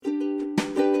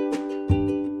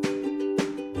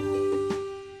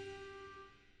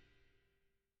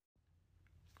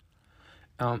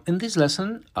In this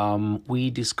lesson,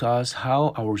 we discuss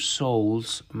how our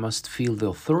souls must feel the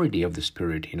authority of the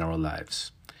Spirit in our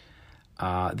lives.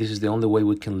 This is the only way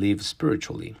we can live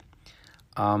spiritually.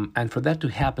 And for that to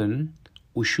happen,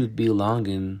 we should be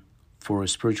longing for a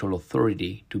spiritual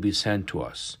authority to be sent to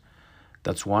us.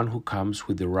 That's one who comes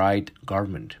with the right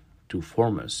garment to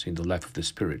form us in the life of the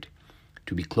Spirit,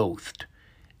 to be clothed.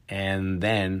 And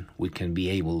then we can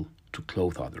be able to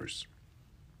clothe others.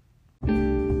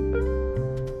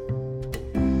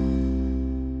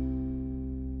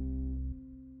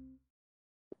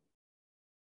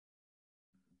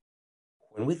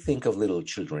 When we think of little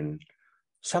children,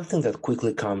 something that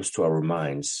quickly comes to our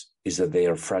minds is that they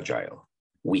are fragile,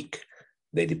 weak.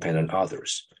 They depend on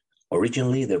others,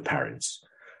 originally their parents,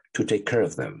 to take care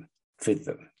of them, feed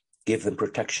them, give them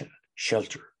protection,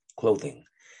 shelter, clothing,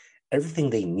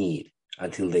 everything they need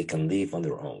until they can live on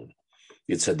their own.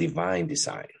 It's a divine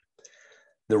design.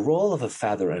 The role of a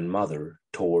father and mother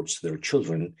towards their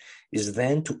children is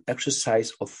then to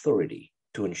exercise authority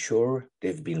to ensure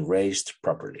they've been raised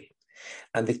properly.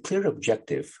 And the clear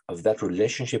objective of that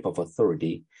relationship of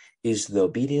authority is the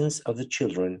obedience of the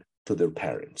children to their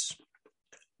parents.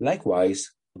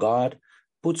 Likewise, God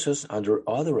puts us under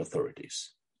other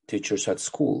authorities, teachers at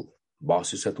school,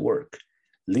 bosses at work,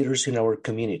 leaders in our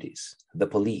communities, the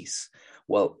police.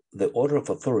 Well, the order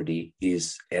of authority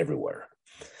is everywhere.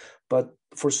 But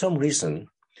for some reason,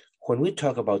 when we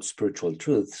talk about spiritual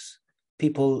truths,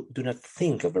 people do not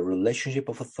think of a relationship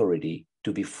of authority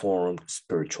to be formed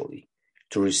spiritually,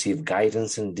 to receive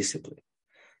guidance and discipline.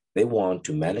 They want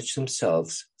to manage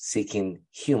themselves seeking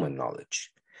human knowledge.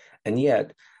 And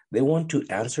yet, they want to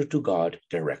answer to God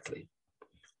directly.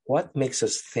 What makes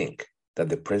us think that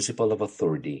the principle of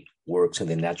authority works in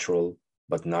the natural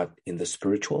but not in the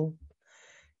spiritual?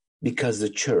 Because the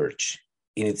church,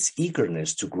 in its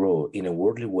eagerness to grow in a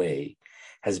worldly way,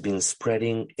 has been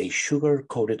spreading a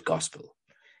sugar-coated gospel,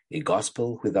 a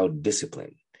gospel without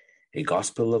discipline, a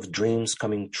gospel of dreams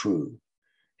coming true,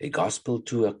 a gospel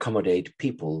to accommodate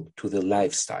people to the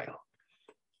lifestyle.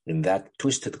 In that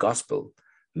twisted gospel,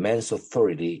 man's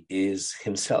authority is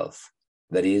himself,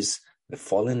 that is, the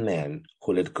fallen man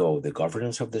who let go the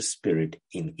governance of the Spirit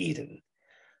in Eden.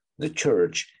 The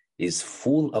church is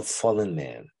full of fallen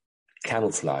man,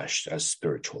 camouflaged as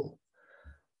spiritual.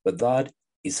 But that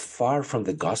is far from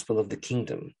the gospel of the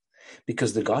kingdom,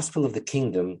 because the gospel of the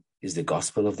kingdom is the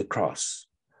gospel of the cross.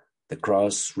 The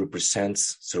cross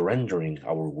represents surrendering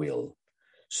our will,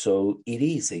 so it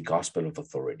is a gospel of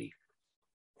authority.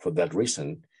 For that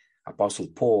reason, Apostle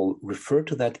Paul referred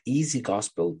to that easy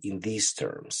gospel in these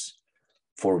terms: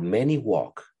 "For many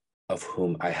walk, of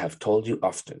whom I have told you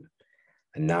often,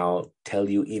 and now tell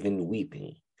you even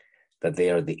weeping, that they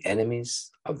are the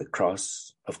enemies of the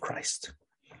cross of Christ."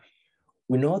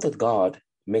 We know that God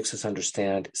makes us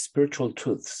understand spiritual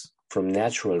truths from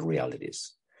natural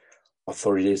realities.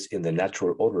 Authorities in the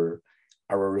natural order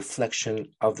are a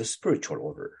reflection of the spiritual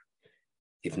order.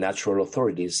 If natural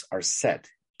authorities are set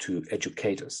to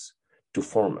educate us, to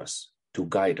form us, to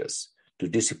guide us, to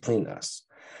discipline us,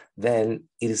 then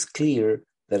it is clear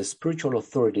that a spiritual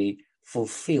authority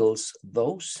fulfills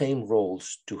those same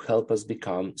roles to help us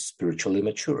become spiritually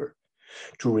mature,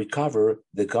 to recover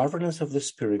the governance of the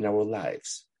Spirit in our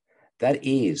lives. That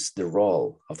is the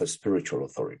role of a spiritual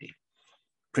authority.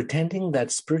 Pretending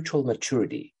that spiritual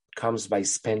maturity comes by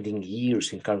spending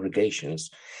years in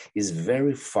congregations is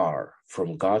very far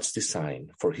from God's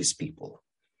design for His people.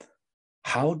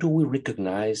 How do we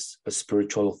recognize a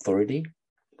spiritual authority?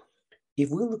 If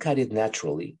we look at it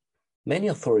naturally, many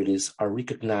authorities are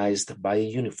recognized by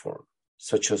a uniform,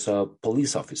 such as a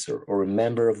police officer or a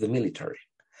member of the military.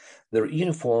 Their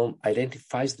uniform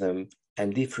identifies them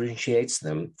and differentiates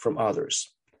them from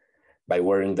others. By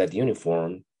wearing that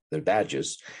uniform, their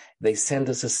badges, they send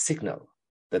us a signal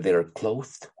that they are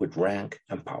clothed with rank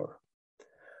and power.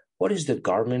 What is the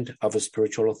garment of a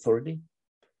spiritual authority?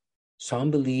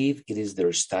 Some believe it is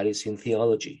their studies in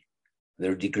theology,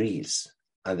 their degrees,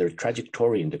 and their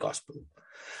trajectory in the gospel.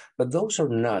 But those are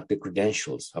not the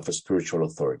credentials of a spiritual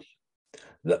authority.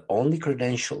 The only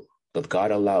credential that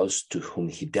God allows to whom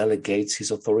He delegates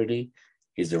His authority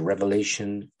is the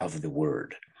revelation of the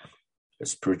Word. A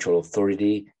spiritual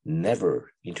authority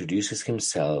never introduces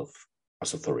himself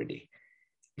as authority.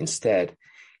 Instead,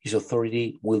 his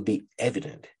authority will be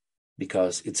evident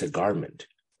because it's a garment,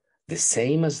 the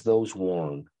same as those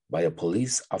worn by a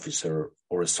police officer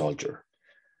or a soldier.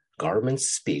 Garments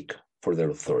speak for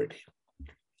their authority.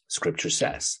 Scripture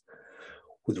says,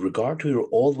 with regard to your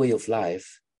old way of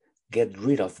life, get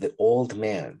rid of the old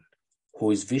man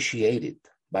who is vitiated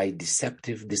by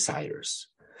deceptive desires.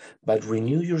 But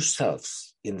renew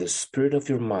yourselves in the spirit of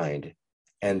your mind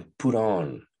and put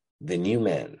on the new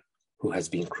man who has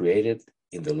been created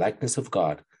in the likeness of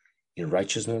God in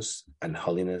righteousness and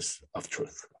holiness of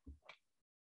truth.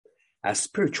 As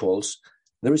spirituals,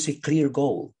 there is a clear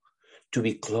goal: to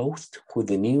be clothed with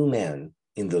the new man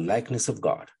in the likeness of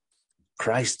God,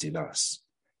 Christ in us.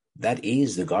 That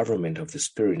is the government of the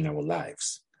Spirit in our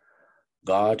lives.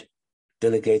 God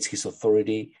delegates his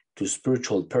authority to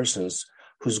spiritual persons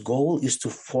whose goal is to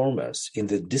form us in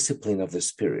the discipline of the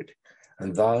Spirit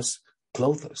and thus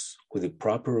clothe us with the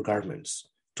proper garments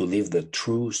to live the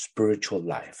true spiritual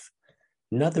life,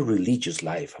 not the religious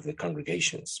life of the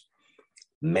congregations.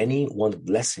 Many want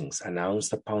blessings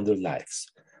announced upon their lives,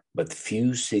 but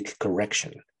few seek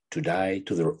correction to die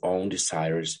to their own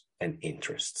desires and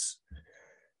interests.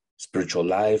 Spiritual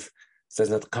life does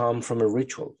not come from a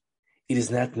ritual. It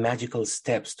is not magical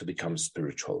steps to become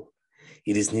spiritual.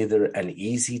 It is neither an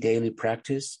easy daily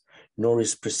practice, nor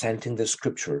is presenting the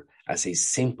scripture as a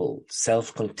simple,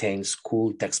 self-contained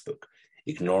school textbook,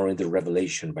 ignoring the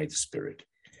revelation by the Spirit.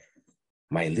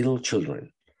 My little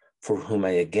children, for whom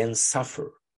I again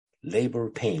suffer labor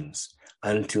pains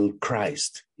until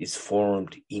Christ is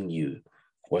formed in you,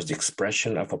 was the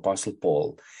expression of Apostle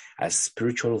Paul as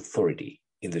spiritual authority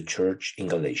in the church in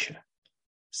Galatia.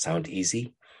 Sound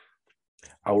easy?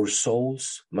 Our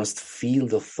souls must feel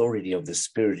the authority of the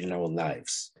Spirit in our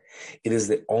lives. It is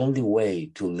the only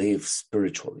way to live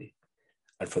spiritually.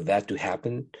 And for that to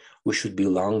happen, we should be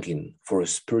longing for a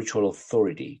spiritual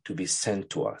authority to be sent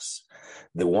to us,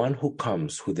 the one who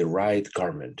comes with the right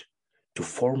garment to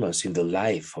form us in the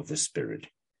life of the Spirit,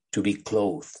 to be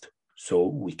clothed so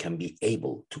we can be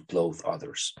able to clothe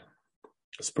others.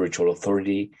 Spiritual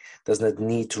authority does not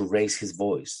need to raise his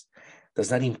voice,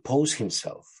 does not impose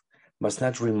himself, must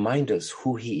not remind us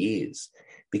who he is,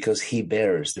 because he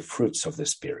bears the fruits of the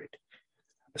Spirit.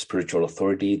 A spiritual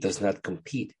authority does not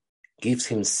compete, gives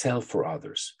himself for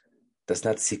others, does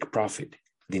not seek profit,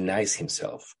 denies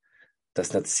himself,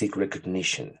 does not seek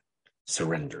recognition,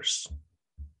 surrenders.